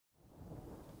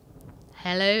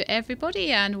Hello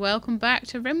everybody and welcome back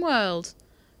to Rimworld,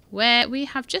 where we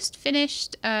have just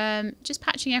finished just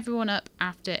patching everyone up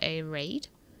after a raid.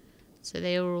 So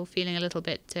they are all feeling a little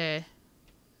bit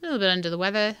under the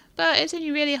weather, but it's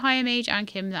only really Higher Mage and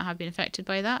Kim that have been affected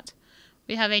by that.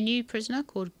 We have a new prisoner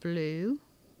called Blue,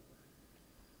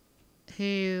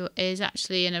 who is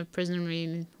actually in a prison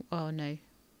room. Oh no,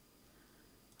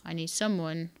 I need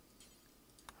someone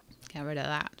to get rid of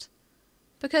that.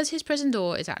 Because his prison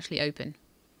door is actually open,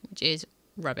 which is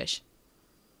rubbish.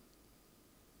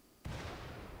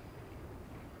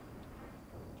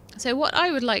 So what I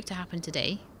would like to happen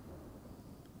today...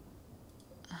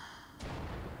 I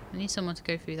need someone to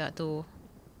go through that door.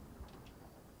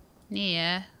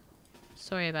 Nia,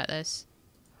 sorry about this.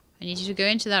 I need you to go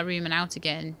into that room and out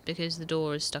again because the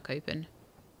door is stuck open.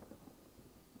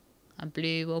 And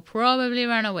Blue will probably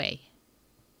run away.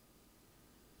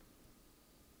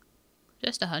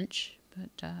 Just a hunch,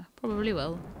 but probably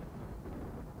will.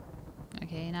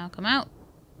 Okay, now come out,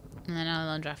 and then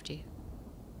I'll undraft you.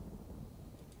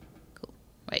 Cool.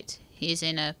 Right, he's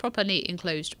in a properly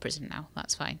enclosed prison now.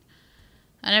 That's fine.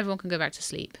 And everyone can go back to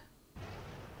sleep.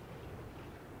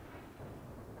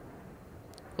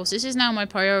 Of course, this is now my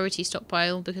priority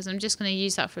stockpile because I'm just going to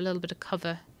use that for a little bit of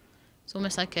cover. It's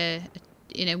almost like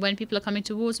you know, when people are coming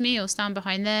towards me, I'll stand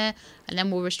behind there, and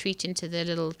then we'll retreat into the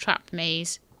little trap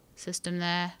maze system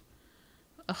there.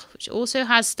 Ugh, which also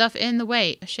has stuff in the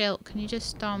way. Shell, can you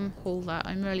just hold that?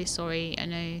 I'm really sorry. I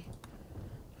know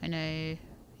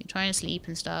you're trying to sleep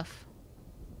and stuff.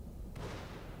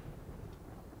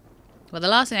 Well, the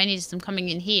last thing I need is them coming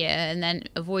in here and then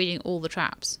avoiding all the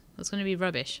traps. That's going to be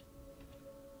rubbish.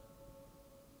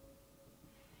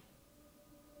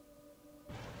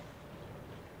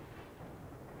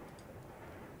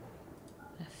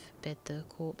 I forbid the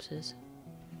corpses.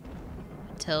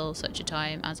 Until such a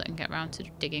time as I can get around to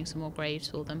digging some more graves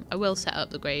for them. I will set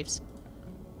up the graves.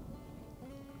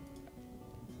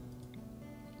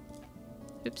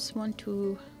 Oops, 1,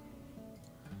 2.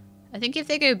 I think if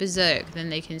they go berserk, then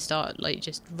they can start like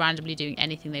just randomly doing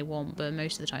anything they want, but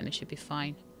most of the time they should be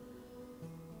fine.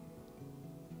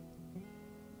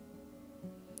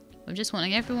 I'm just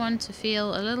wanting everyone to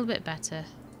feel a little bit better.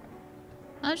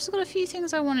 I've just got a few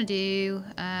things I want to do.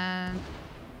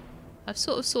 I've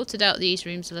sort of sorted out these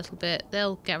rooms a little bit.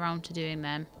 They'll get around to doing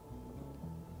them.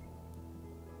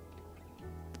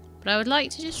 But I would like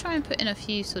to just try and put in a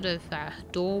few sort of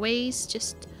doorways,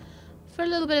 just for a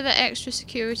little bit of extra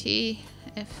security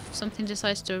if something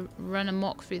decides to run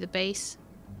amok through the base.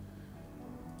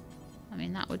 I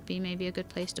mean, that would be maybe a good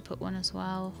place to put one as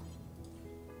well.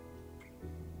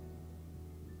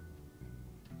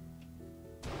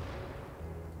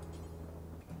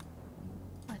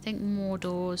 I think more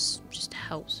doors just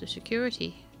helps with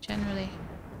security, generally.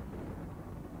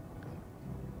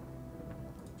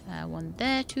 One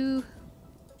there too.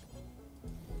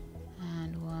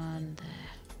 And one there.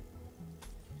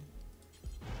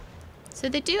 So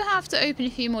they do have to open a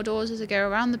few more doors as they go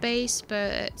around the base,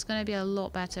 but it's going to be a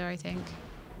lot better, I think.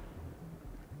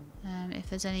 If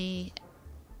there's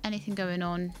anything going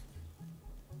on,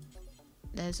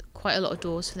 there's quite a lot of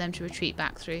doors for them to retreat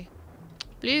back through.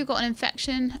 Blue got an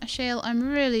infection. Ashale, I'm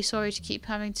really sorry to keep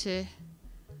having to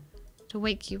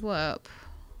wake you up.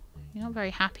 You're not very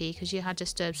happy because you had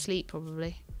disturbed sleep,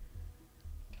 probably.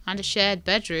 And a shared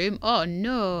bedroom. Oh,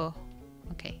 no.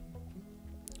 Okay.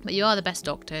 But you are the best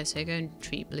doctor, so go and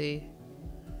treat Blue.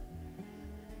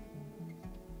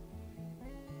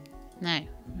 Now,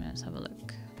 let's have a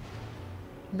look.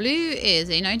 Blue is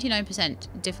a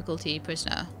 99% difficulty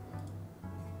prisoner,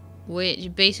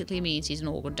 which basically means he's an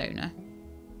organ donor.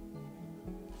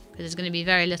 Because there's going to be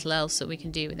very little else that we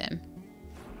can do with him.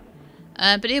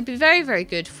 But he'll be very, very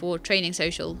good for training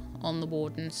social on the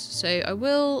wardens. So I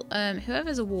will,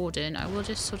 whoever's a warden, I will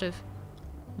just sort of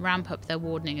ramp up their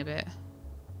wardening a bit.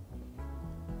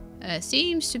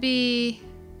 Seems to be...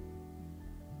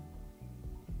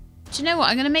 Do you know what?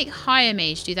 I'm going to make Higher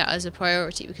Mage do that as a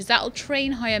priority, because that'll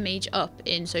train Higher Mage up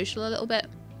in social a little bit.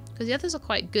 Because the others are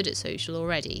quite good at social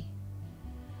already.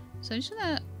 So I'm just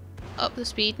going to up the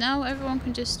speed now. Everyone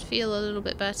can just feel a little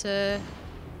bit better.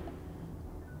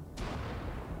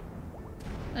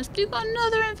 Has Blue got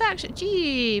another infection?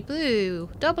 Gee, Blue.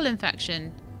 Double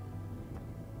infection.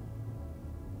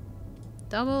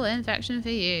 Double infection for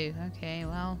you. Okay,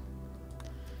 well.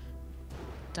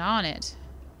 Darn it.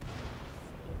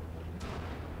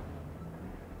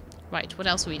 Right, what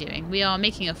else are we doing? We are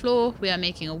making a floor. We are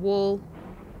making a wall.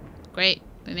 Great.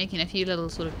 We're making a few little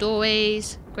sort of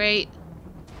doorways. Great.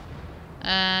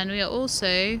 And we are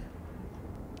also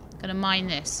going to mine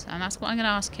this. And that's what I'm going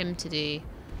to ask him to do.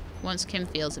 once Kim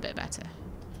feels a bit better.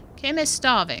 Kim is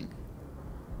starving.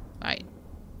 Right.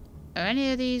 Are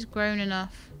any of these grown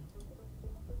enough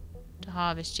to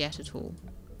harvest yet at all?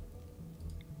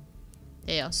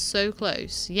 They are so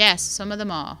close. Yes, some of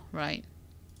them are. Right.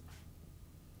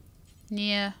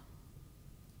 Nia,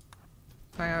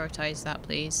 prioritize that,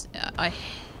 please. I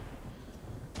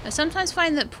sometimes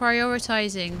find that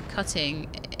prioritizing cutting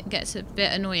gets a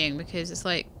bit annoying because it's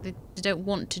like they don't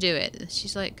want to do it.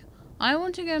 She's like, I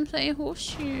want to go and play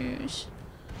horseshoes.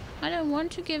 I don't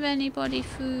want to give anybody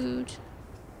food.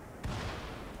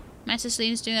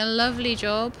 Metaceline's doing a lovely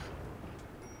job.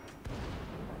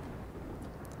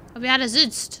 Oh, we had a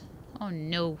zudst. Oh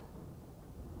no.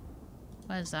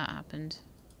 Where's that happened?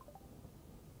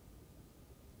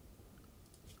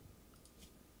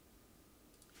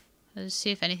 Let's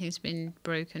see if anything's been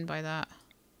broken by that.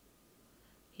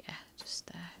 Yeah,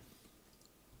 just there.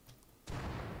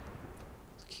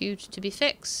 It's queued to be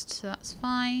fixed, so that's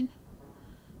fine.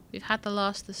 We've had the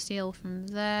last of the steel from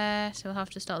there, so we'll have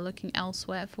to start looking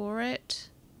elsewhere for it.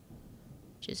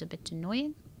 Which is a bit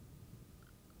annoying.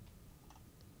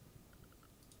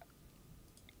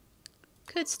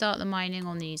 Could start the mining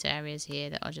on these areas here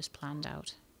that are just planned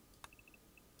out.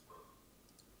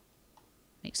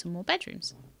 Make some more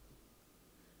bedrooms.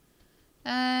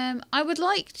 I would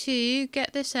like to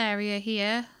get this area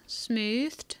here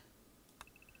smoothed.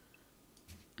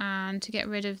 And to get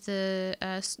rid of the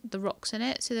rocks in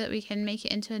it so that we can make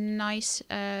it into a nice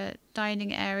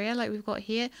dining area like we've got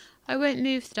here. I won't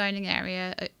move the dining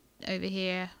area over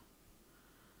here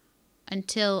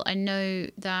until I know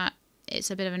that it's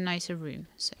a bit of a nicer room.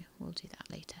 So we'll do that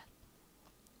later.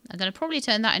 I'm going to probably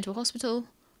turn that into a hospital.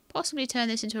 Possibly turn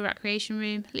this into a recreation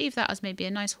room. Leave that as maybe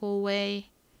a nice hallway.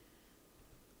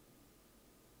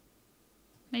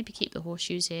 Maybe keep the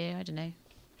horseshoes here. I don't know.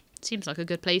 Seems like a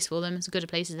good place for them. As good a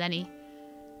place as any.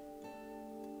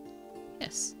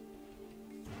 Yes.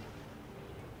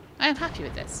 I am happy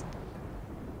with this.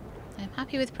 I am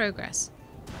happy with progress.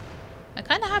 I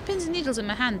kind of have pins and needles in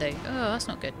my hand though. Oh, that's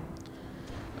not good.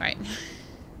 Right.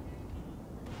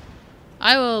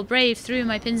 I will brave through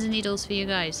my pins and needles for you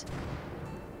guys.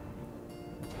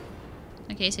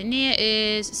 Okay, so Nia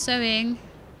is sewing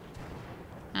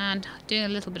and doing a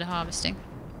little bit of harvesting.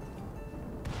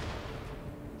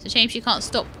 It's a shame she can't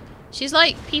stop. She's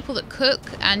like people that cook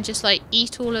and just like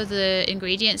eat all of the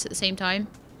ingredients at the same time.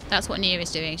 That's what Nia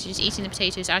is doing. She's just eating the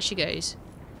potatoes as she goes.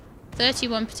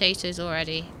 31 potatoes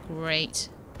already. Great.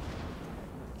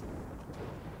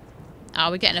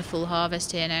 Ah, we're getting a full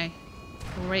harvest here now.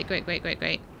 Great, great, great, great,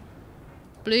 great.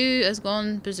 Blue has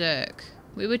gone berserk.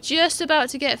 We were just about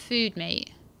to get food,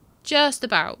 mate. Just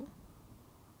about.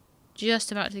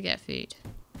 Just about to get food.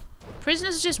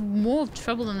 Prisoners are just more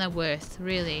trouble than they're worth,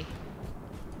 really.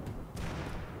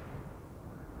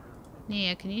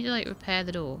 Nia, can you, like, repair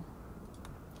the door?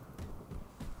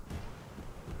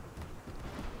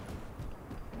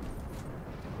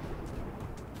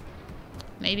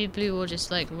 Maybe Blue will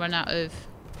just, like, run out of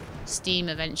steam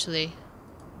eventually.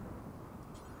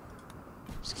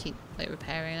 Just keep, like,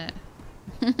 repairing it.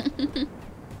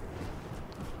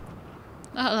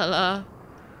 La la la.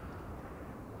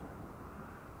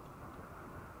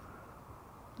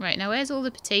 Right, now where's all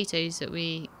the potatoes that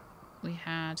we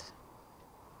had?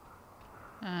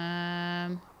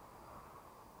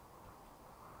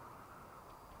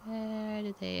 Where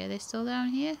did they? Are they still down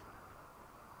here?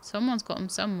 Someone's got them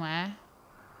somewhere.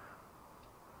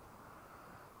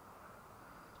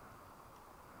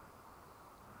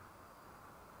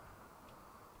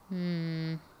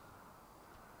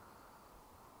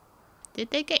 Did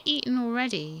they get eaten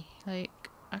already? Like,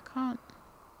 I can't...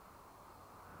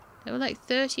 There were like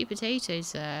 30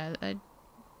 potatoes there.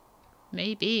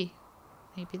 Maybe.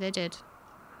 Maybe they did.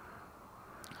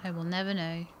 I will never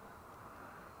know.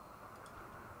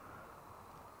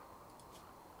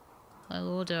 I'll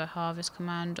order a harvest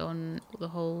command on the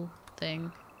whole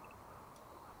thing.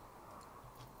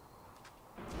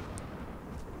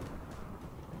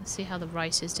 Let's see how the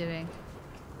rice is doing.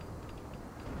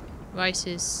 Rice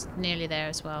is nearly there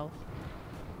as well.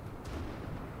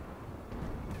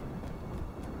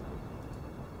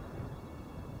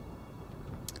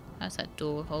 How's that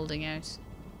door holding out?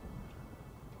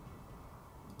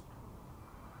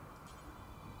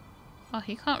 Oh,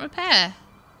 he can't repair.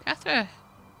 Catherine.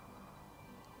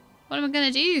 What am I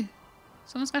going to do?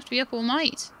 Someone's going to have to be up all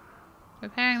night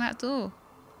repairing that door.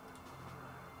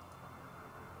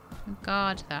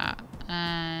 Guard that.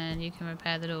 And you can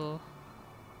repair the door.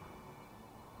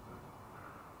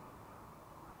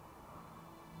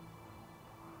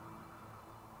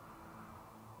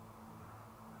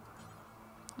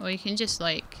 Or you can just,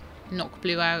 like, knock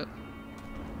Blue out.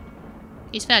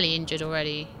 He's fairly injured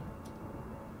already.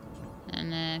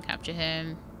 And then capture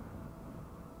him.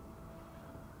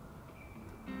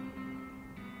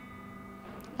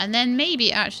 And then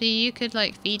maybe actually you could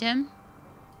like feed him.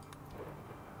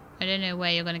 I don't know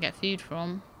where you're going to get food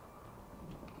from.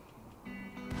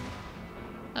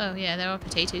 Oh yeah, there are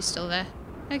potatoes still there.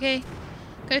 Okay,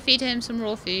 go feed him some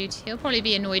raw food. He'll probably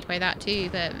be annoyed by that too,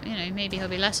 but you know, maybe he'll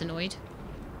be less annoyed.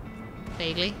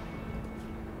 Vaguely.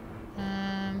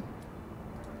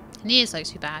 Nia's like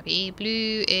super happy.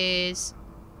 Blue is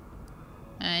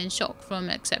in shock from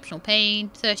exceptional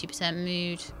pain. 30%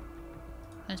 mood.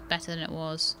 That's better than it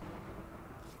was.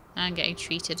 And getting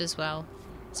treated as well.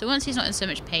 So once he's not in so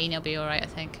much pain, he'll be alright, I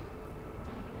think.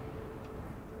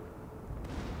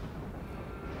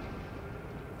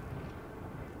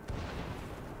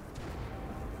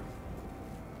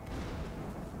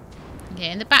 Okay,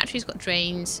 and the battery's got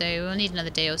drained, so we'll need another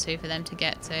day or so for them to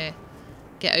get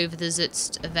over the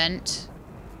Zutst event.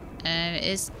 It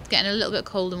is getting a little bit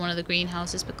cold in one of the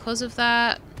greenhouses because of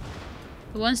that.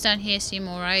 The ones down here seem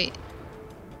alright.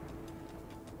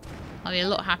 I'll be a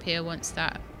lot happier once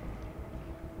that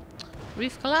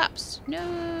roof collapsed.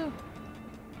 No!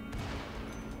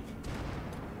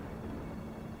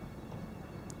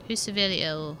 Who's severely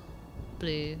ill?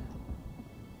 Blue.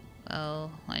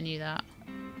 Well, I knew that.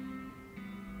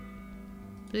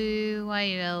 Blue, why are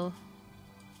you ill?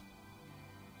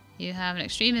 You have an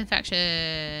extreme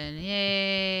infection.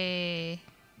 Yay!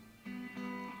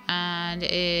 And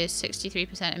it is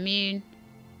 63% immune.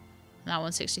 That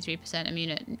one's 63%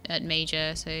 immune at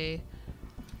major, so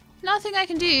nothing I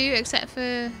can do except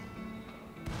for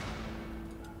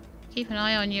keep an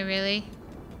eye on you, really.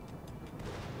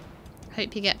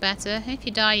 Hope you get better. If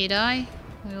you die, you die.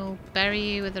 We'll bury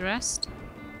you with the rest.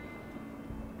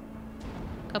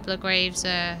 A couple of graves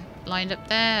are lined up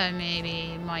there. I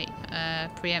maybe might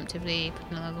preemptively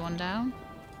put another one down.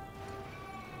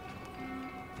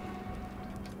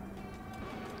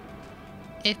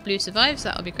 If Blue survives,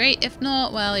 that'll be great. If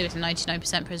not, well, he was a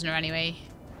 99% prisoner anyway.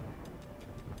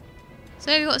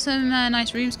 So we've got some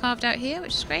nice rooms carved out here,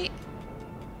 which is great.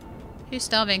 Who's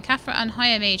starving? Kafra and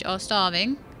Higher Mage are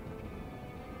starving.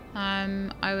 I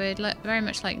would very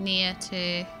much like Nia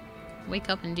to wake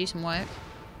up and do some work.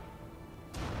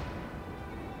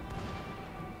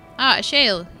 Ah,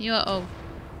 Shale, you are... oh,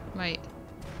 right.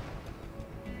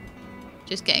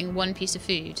 Just getting one piece of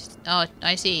food. Oh,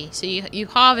 I see. So you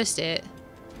harvest it.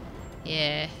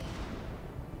 Yeah.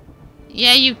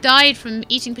 Yeah, you died from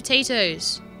eating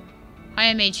potatoes.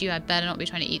 Higher Mage, you had better not be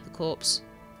trying to eat the corpse.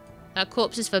 That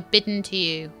corpse is forbidden to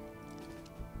you.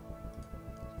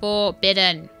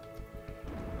 Forbidden.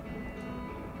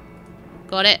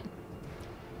 Got it?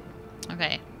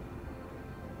 Okay.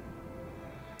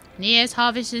 Nia's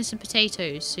harvesting some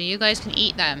potatoes, so you guys can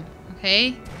eat them,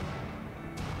 okay?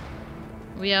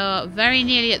 We are very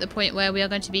nearly at the point where we are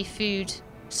going to be food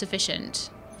sufficient.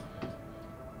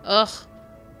 Ugh.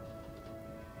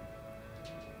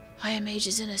 Higher Mage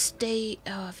is in a state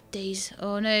of days.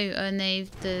 Oh no, and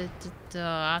they've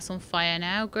that's on fire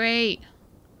now. Great.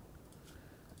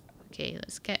 Okay,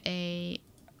 let's get a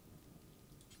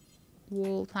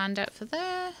wall planned out for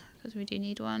there, because we do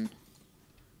need one.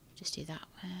 Just do that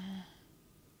one.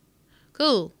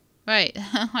 Cool. Right,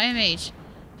 Higher Mage.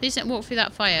 Please don't walk through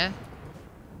that fire.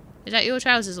 Is that your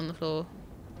trousers on the floor?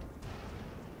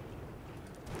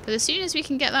 But as soon as we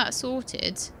can get that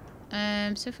sorted, so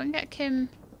if I can get Kim,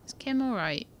 is Kim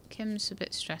alright? Kim's a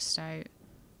bit stressed out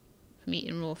from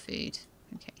eating raw food.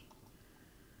 Okay.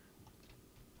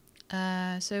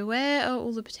 So where are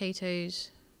all the potatoes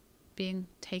being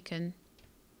taken?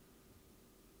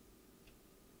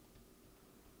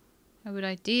 I would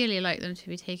ideally like them to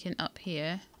be taken up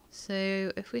here.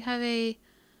 So if we have a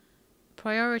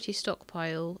priority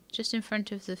stockpile just in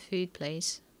front of the food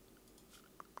place.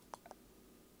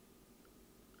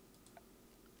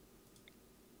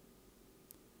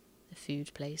 The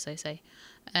food place, I say.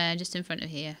 Just in front of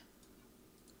here.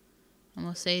 And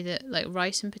we'll say that like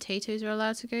rice and potatoes are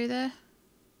allowed to go there.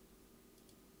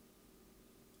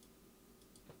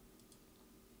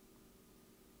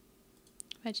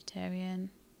 Vegetarian.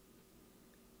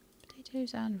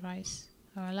 Potatoes and rice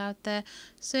are allowed there.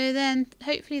 So then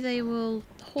hopefully they will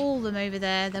haul them over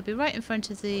there. They'll be right in front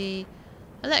of the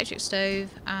electric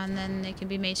stove and then they can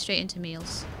be made straight into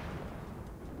meals.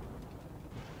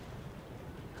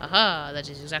 Haha, that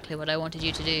is exactly what I wanted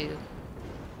you to do.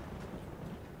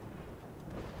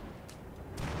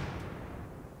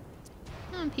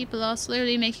 And people are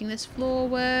slowly making this floor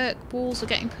work. Walls are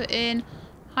getting put in.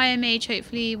 Higher Mage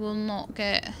hopefully will not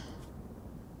get...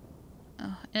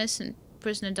 oh, innocent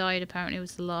prisoner died apparently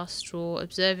was the last straw.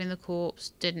 Observing the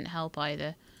corpse didn't help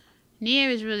either. Nia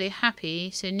is really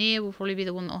happy, so Nia will probably be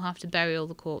the one that will have to bury all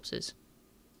the corpses.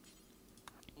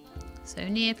 So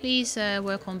Nia, please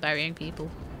work on burying people.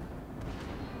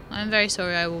 I'm very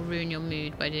sorry I will ruin your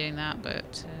mood by doing that,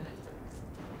 but it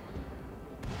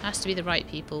has to be the right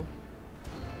people.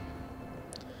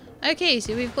 Okay,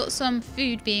 so we've got some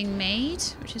food being made,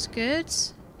 which is good.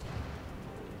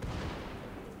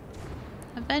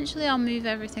 Eventually I'll move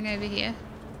everything over here.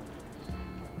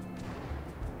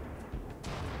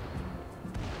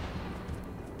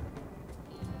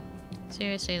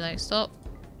 Seriously, like, stop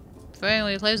throwing all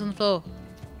your clothes on the floor.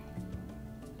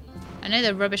 I know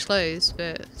they're rubbish clothes,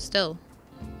 but still.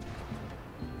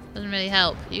 Doesn't really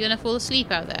help. You're gonna fall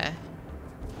asleep out there.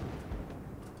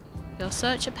 You're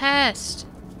such a pest.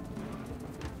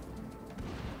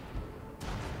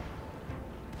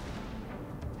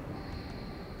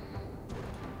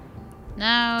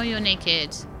 Now you're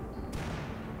naked.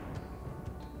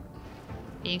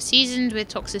 Being seasoned with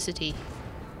toxicity.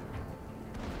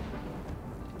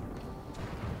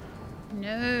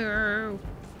 No.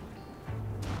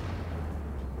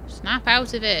 Snap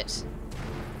out of it.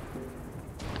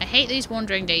 I hate these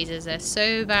wandering daisies. They're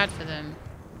so bad for them.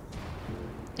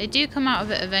 They do come out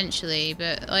of it eventually,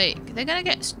 but like they're gonna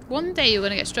get. One day you're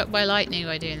gonna get struck by lightning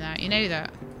by doing that. You know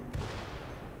that.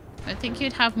 I think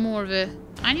you'd have more of a.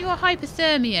 And you're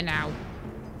hypothermia now.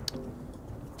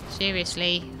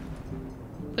 Seriously.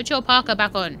 Put your parka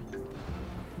back on.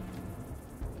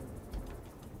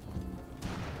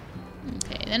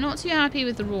 Okay, they're not too happy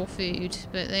with the raw food,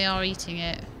 but they are eating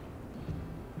it.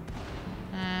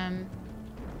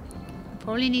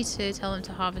 Probably need to tell them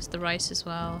to harvest the rice as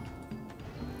well.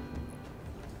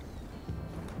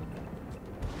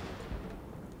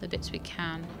 The bits we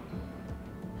can.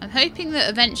 I'm hoping that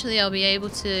eventually I'll be able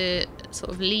to sort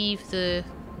of leave the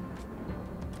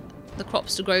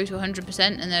crops to grow to 100%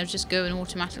 and they'll just go and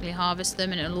automatically harvest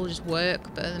them and it'll all just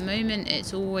work. But at the moment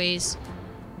it's always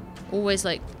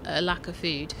like a lack of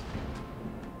food.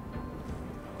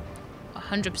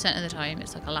 100% of the time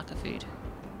it's like a lack of food.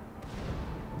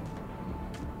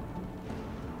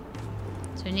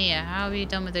 So Nia, how have you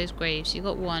done with those graves? You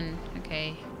got one,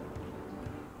 okay.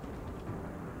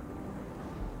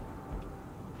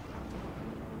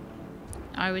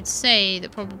 I would say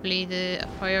that probably the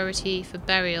priority for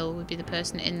burial would be the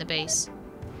person in the base.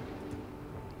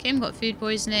 Kim got food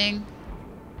poisoning.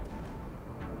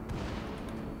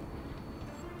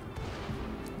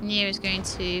 Nia is going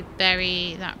to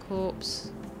bury that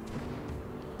corpse.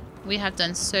 We have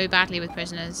done so badly with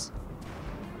prisoners.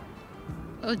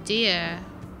 Oh dear.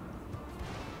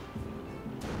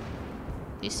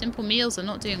 These simple meals are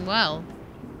not doing well.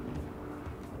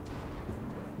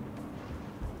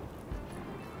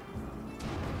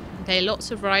 Okay,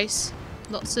 lots of rice.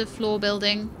 Lots of floor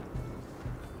building.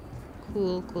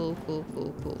 Cool, cool, cool,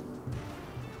 cool, cool.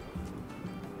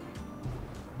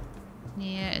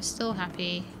 Nia is still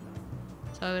happy.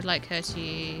 So I would like her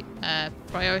to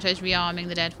prioritise rearming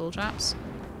the deadfall traps.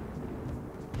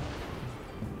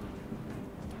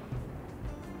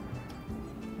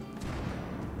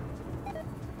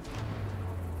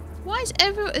 Why is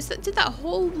everyone... did that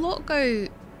whole lot go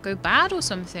bad or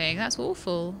something? That's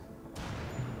awful.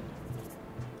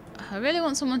 I really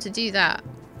want someone to do that.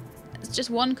 It's just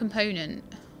one component.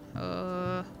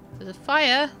 There's a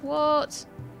fire. What?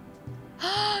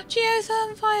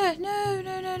 Geotherm fire! No,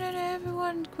 no, no, no, no.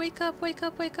 Everyone, wake up, wake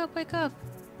up, wake up, wake up.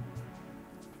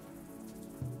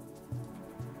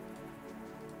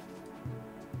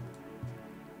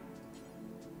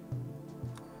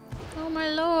 Oh my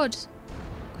lord.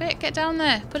 Quick, get down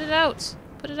there. Put it out.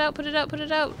 Put it out, put it out, put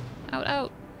it out. Out,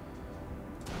 out.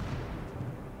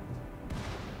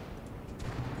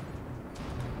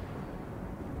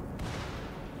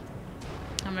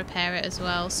 And repair it as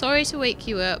well. Sorry to wake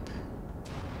you up.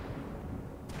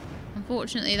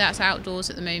 Unfortunately, that's outdoors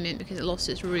at the moment because it lost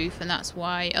its roof, and that's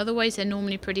why. Otherwise, they're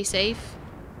normally pretty safe.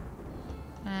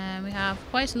 We have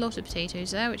quite a lot of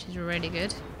potatoes there, which is really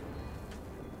good.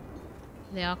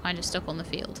 They are kind of stuck on the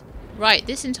field. Right,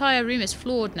 this entire room is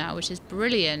floored now, which is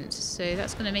brilliant. So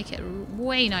that's going to make it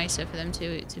way nicer for them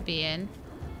to be in.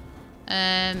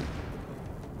 I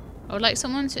would like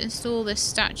someone to install this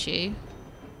statue,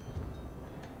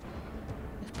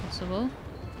 if possible.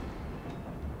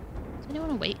 Is anyone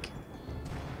awake?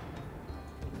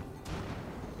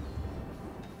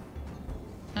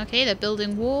 Okay, they're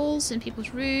building walls in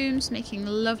people's rooms, making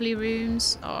lovely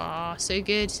rooms. Ah, so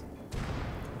good.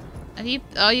 Have you?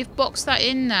 Oh, you've boxed that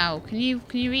in now. Can you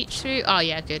reach through? Oh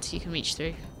yeah, good. You can reach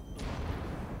through.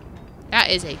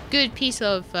 That is a good piece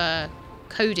of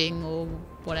coding or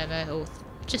whatever, or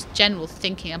just general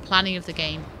thinking and planning of the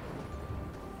game.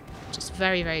 Just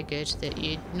very, very good that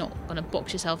you're not going to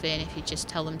box yourself in if you just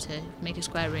tell them to make a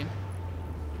square room.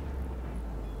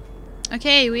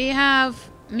 Okay, we have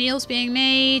meals being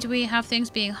made. We have things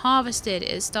being harvested.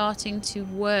 It's starting to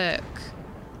work.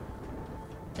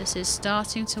 This is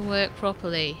starting to work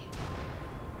properly.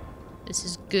 This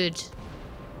is good.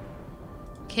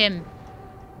 Kim,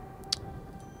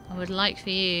 I would like for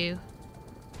you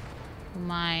to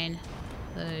mine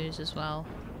those as well.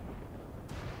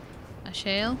 A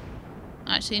shale?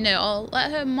 Actually, no, I'll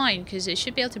let her mine because it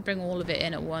should be able to bring all of it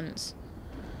in at once.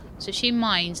 So she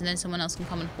mines and then someone else can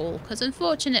come and haul. Because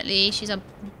unfortunately, she's a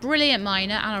brilliant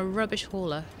miner and a rubbish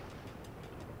hauler.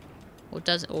 Or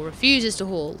refuses to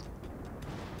haul.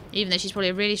 Even though she's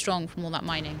probably really strong from all that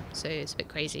mining. So it's a bit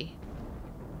crazy.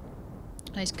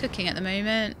 She's cooking at the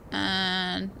moment.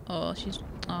 And, oh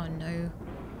no.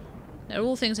 They're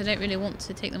all things I don't really want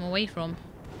to take them away from.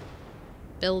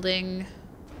 Building.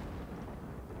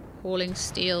 Hauling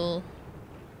steel.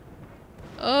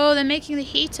 Oh, they're making the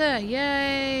heater.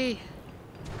 Yay.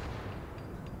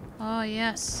 Oh,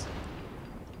 yes.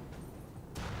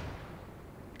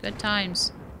 Good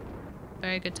times.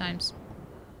 Very good times.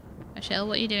 Michelle,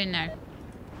 what are you doing now?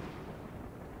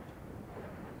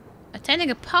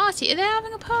 Attending a party. Are they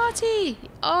having a party?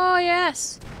 Oh,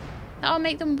 yes. That'll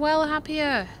make them well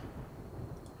happier.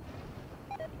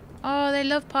 Oh, they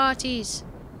love parties.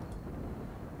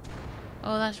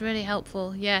 Oh, that's really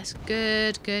helpful. Yes,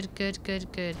 good.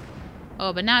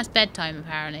 Oh, but now it's bedtime,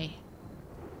 apparently.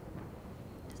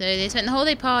 So they spent the whole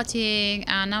day partying,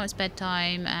 and now it's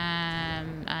bedtime,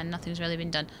 and nothing's really been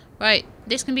done. Right,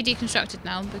 this can be deconstructed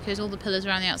now, because all the pillars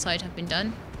around the outside have been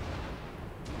done.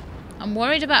 I'm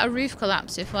worried about a roof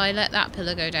collapse if I let that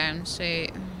pillar go down, so... I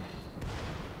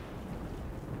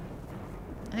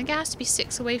think it has to be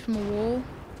 6 away from a wall.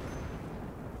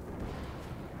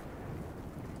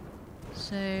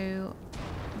 So,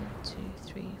 1, 2,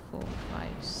 3, 4, 5,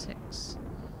 6,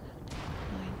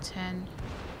 9, 10.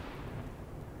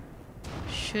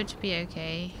 Should be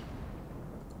okay.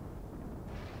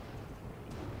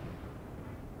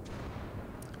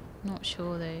 Not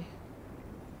sure though.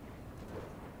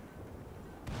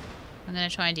 I'm going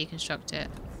to try and deconstruct it.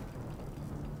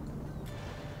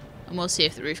 And we'll see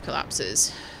if the roof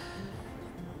collapses.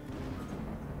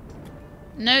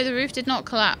 No, the roof did not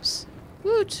collapse.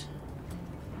 Woot!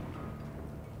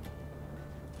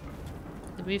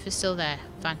 The roof is still there.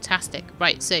 Fantastic.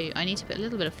 Right, so I need to put a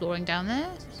little bit of flooring down there.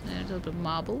 So a little bit of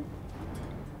marble.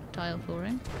 Tile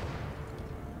flooring.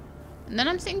 And then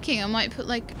I'm thinking I might put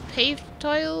like paved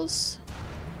tiles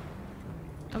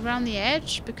around the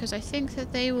edge because I think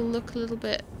that they will look a little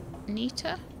bit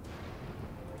neater.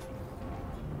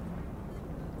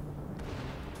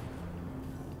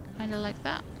 Kind of like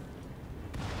that.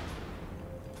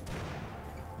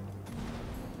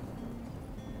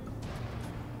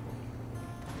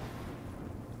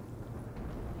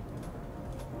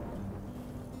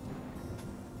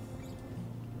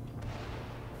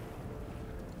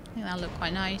 I think that'll look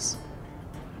quite nice.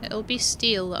 It'll be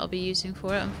steel that I'll be using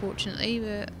for it, unfortunately,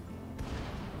 but...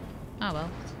 oh well.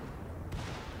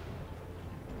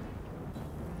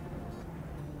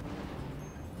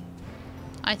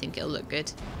 I think it'll look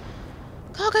good.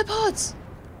 Cargo pods!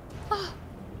 Oh.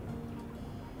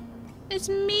 It's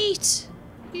meat!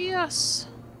 Yes!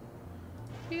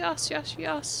 Yes, yes,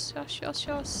 yes, yes, yes,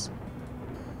 yes.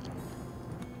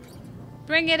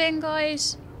 Bring it in,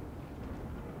 guys!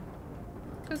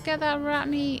 Go get that rat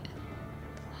meat.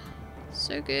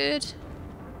 So good.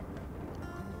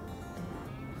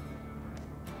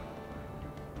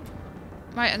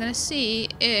 Right, I'm gonna see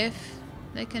if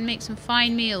they can make some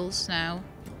fine meals now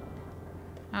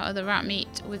out of the rat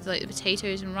meat with like the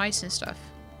potatoes and rice and stuff.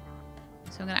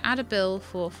 So I'm gonna add a bill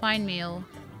for fine meal.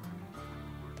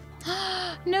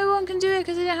 No one can do it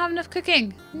because they don't have enough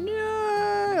cooking.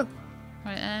 No!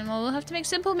 Right then, well we'll have to make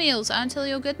simple meals until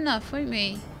you're good enough, won't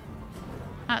we?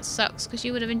 That sucks, because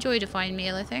you would have enjoyed a fine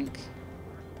meal, I think.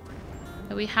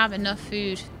 But we have enough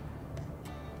food.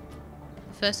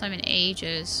 First time in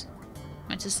ages.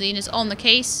 Right, so Selena's on the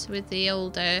case with the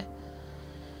old... Oh,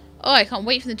 I can't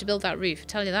wait for them to build that roof. I'll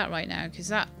tell you that right now, because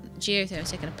that geotherm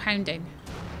is taking a pounding.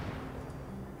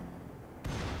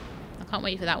 I can't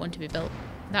wait for that one to be built.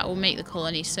 That will make the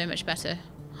colony so much better.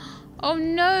 Oh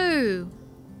no!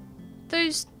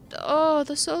 Those... oh,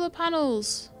 the solar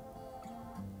panels!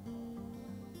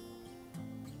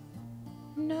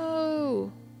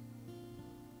 No!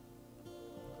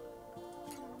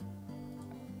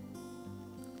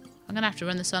 I'm gonna have to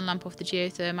run the sun lamp off the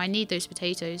geotherm. I need those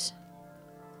potatoes.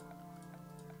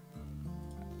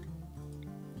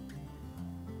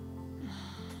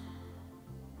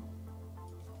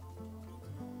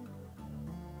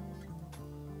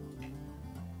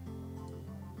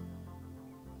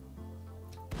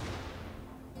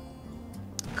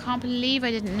 can't believe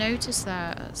I didn't notice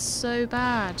that. That's so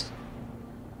bad.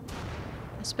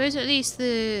 I suppose at least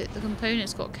the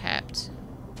components got kept.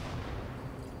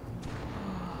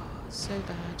 Oh, so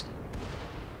bad.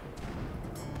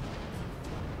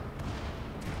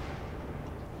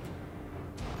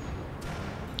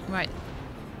 Right.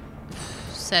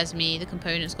 Says me, the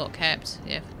components got kept.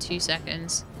 Yeah, for 2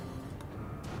 seconds.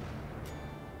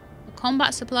 A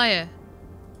combat supplier.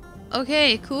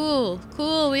 Okay, cool.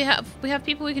 Cool. We have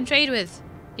people we can trade with.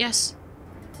 Yes.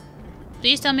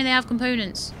 Please tell me they have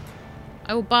components.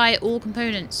 I will buy all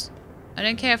components. I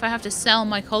don't care if I have to sell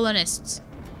my colonists.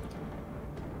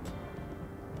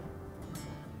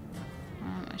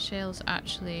 Shale's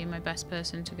actually my best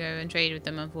person to go and trade with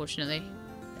them, unfortunately.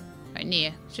 Right,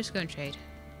 Nia, let's just go and trade.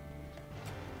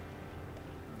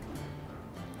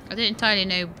 I don't entirely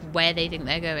know where they think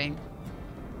they're going.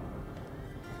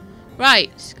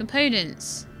 Right,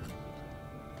 components.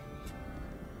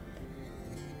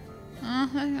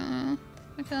 I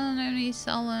can only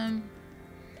sell them.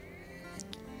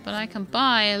 But I can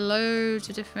buy loads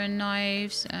of different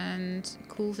knives and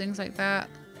cool things like that.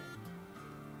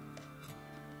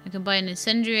 I can buy an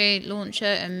incendiary launcher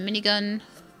and minigun.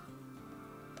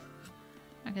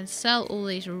 I can sell all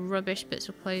these rubbish bits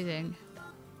of clothing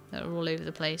that are all over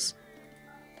the place.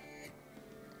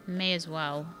 May as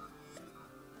well.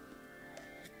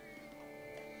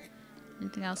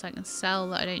 Anything else I can sell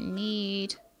that I don't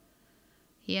need?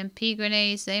 EMP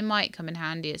grenades, they might come in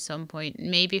handy at some point.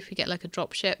 Maybe if we get like a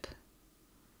drop ship.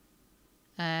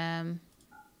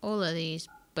 All of these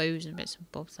bows and bits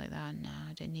and bobs like that. No,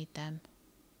 I don't need them.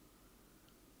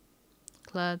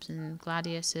 Clubs and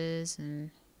gladiuses and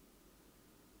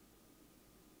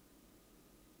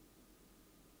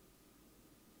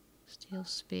steel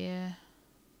spear.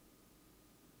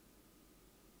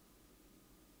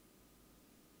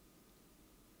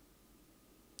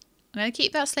 I'm going to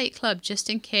keep that slate club just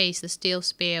in case the steel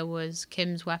spear was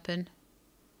Kim's weapon.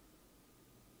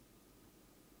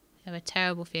 I have a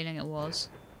terrible feeling it was.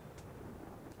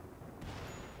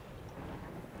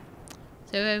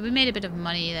 So we made a bit of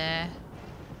money there.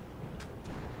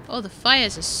 Oh, the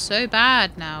fires are so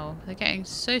bad now. They're getting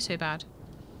so bad.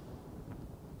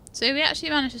 So we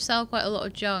actually managed to sell quite a lot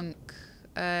of junk.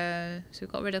 So we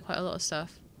got rid of quite a lot of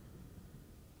stuff.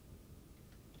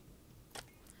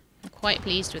 I'm quite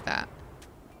pleased with that.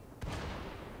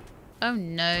 Oh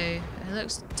no, it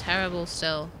looks terrible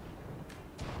still.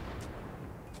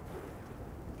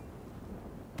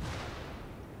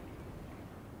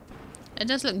 It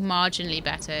does look marginally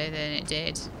better than it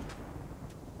did.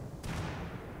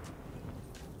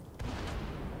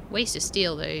 Waste of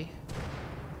steel though.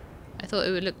 I thought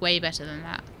it would look way better than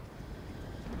that.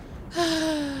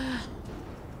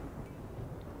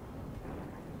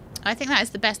 I think that is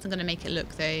the best I'm going to make it look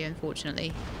though,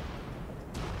 unfortunately.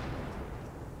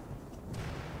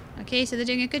 Okay, so they're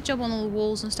doing a good job on all the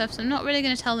walls and stuff, so I'm not really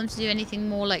going to tell them to do anything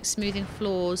more like smoothing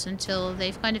floors until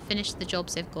they've kind of finished the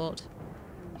jobs they've got.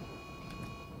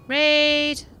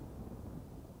 Raid!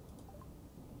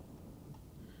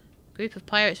 Group of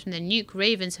pirates from the Nuke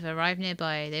Ravens have arrived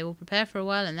nearby. They will prepare for a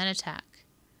while and then attack.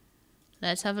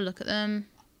 Let's have a look at them.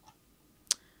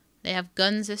 They have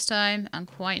guns this time, and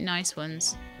quite nice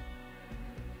ones.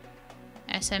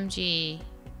 SMG.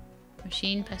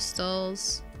 Machine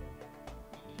pistols.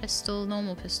 Pistol,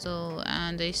 normal pistol,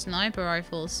 and a sniper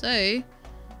rifle. So,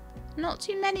 not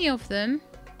too many of them.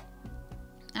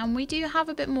 And we do have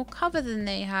a bit more cover than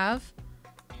they have.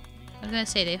 I was going to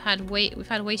say we've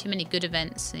had way too many good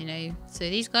events, you know. So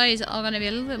these guys are going to be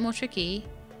a little bit more tricky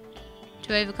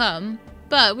to overcome.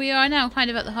 But we are now kind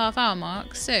of at the half-hour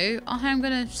mark, so I am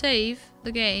going to save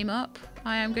the game up.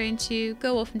 I am going to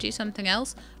go off and do something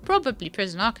else. Probably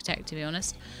Prison Architect, to be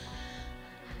honest.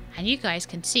 And you guys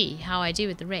can see how I do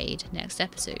with the raid next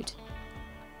episode.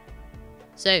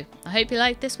 So, I hope you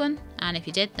liked this one. And if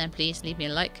you did, then please leave me a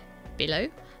like below.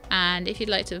 And if you'd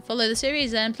like to follow the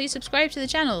series, then please subscribe to the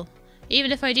channel.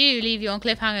 Even if I do leave you on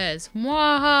cliffhangers.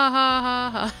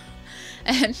 Mwahahaha.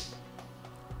 And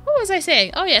what was I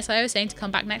saying? Oh yes, I was saying to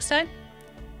come back next time.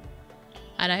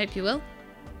 And I hope you will.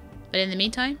 But in the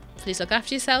meantime, please look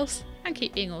after yourselves and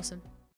keep being awesome.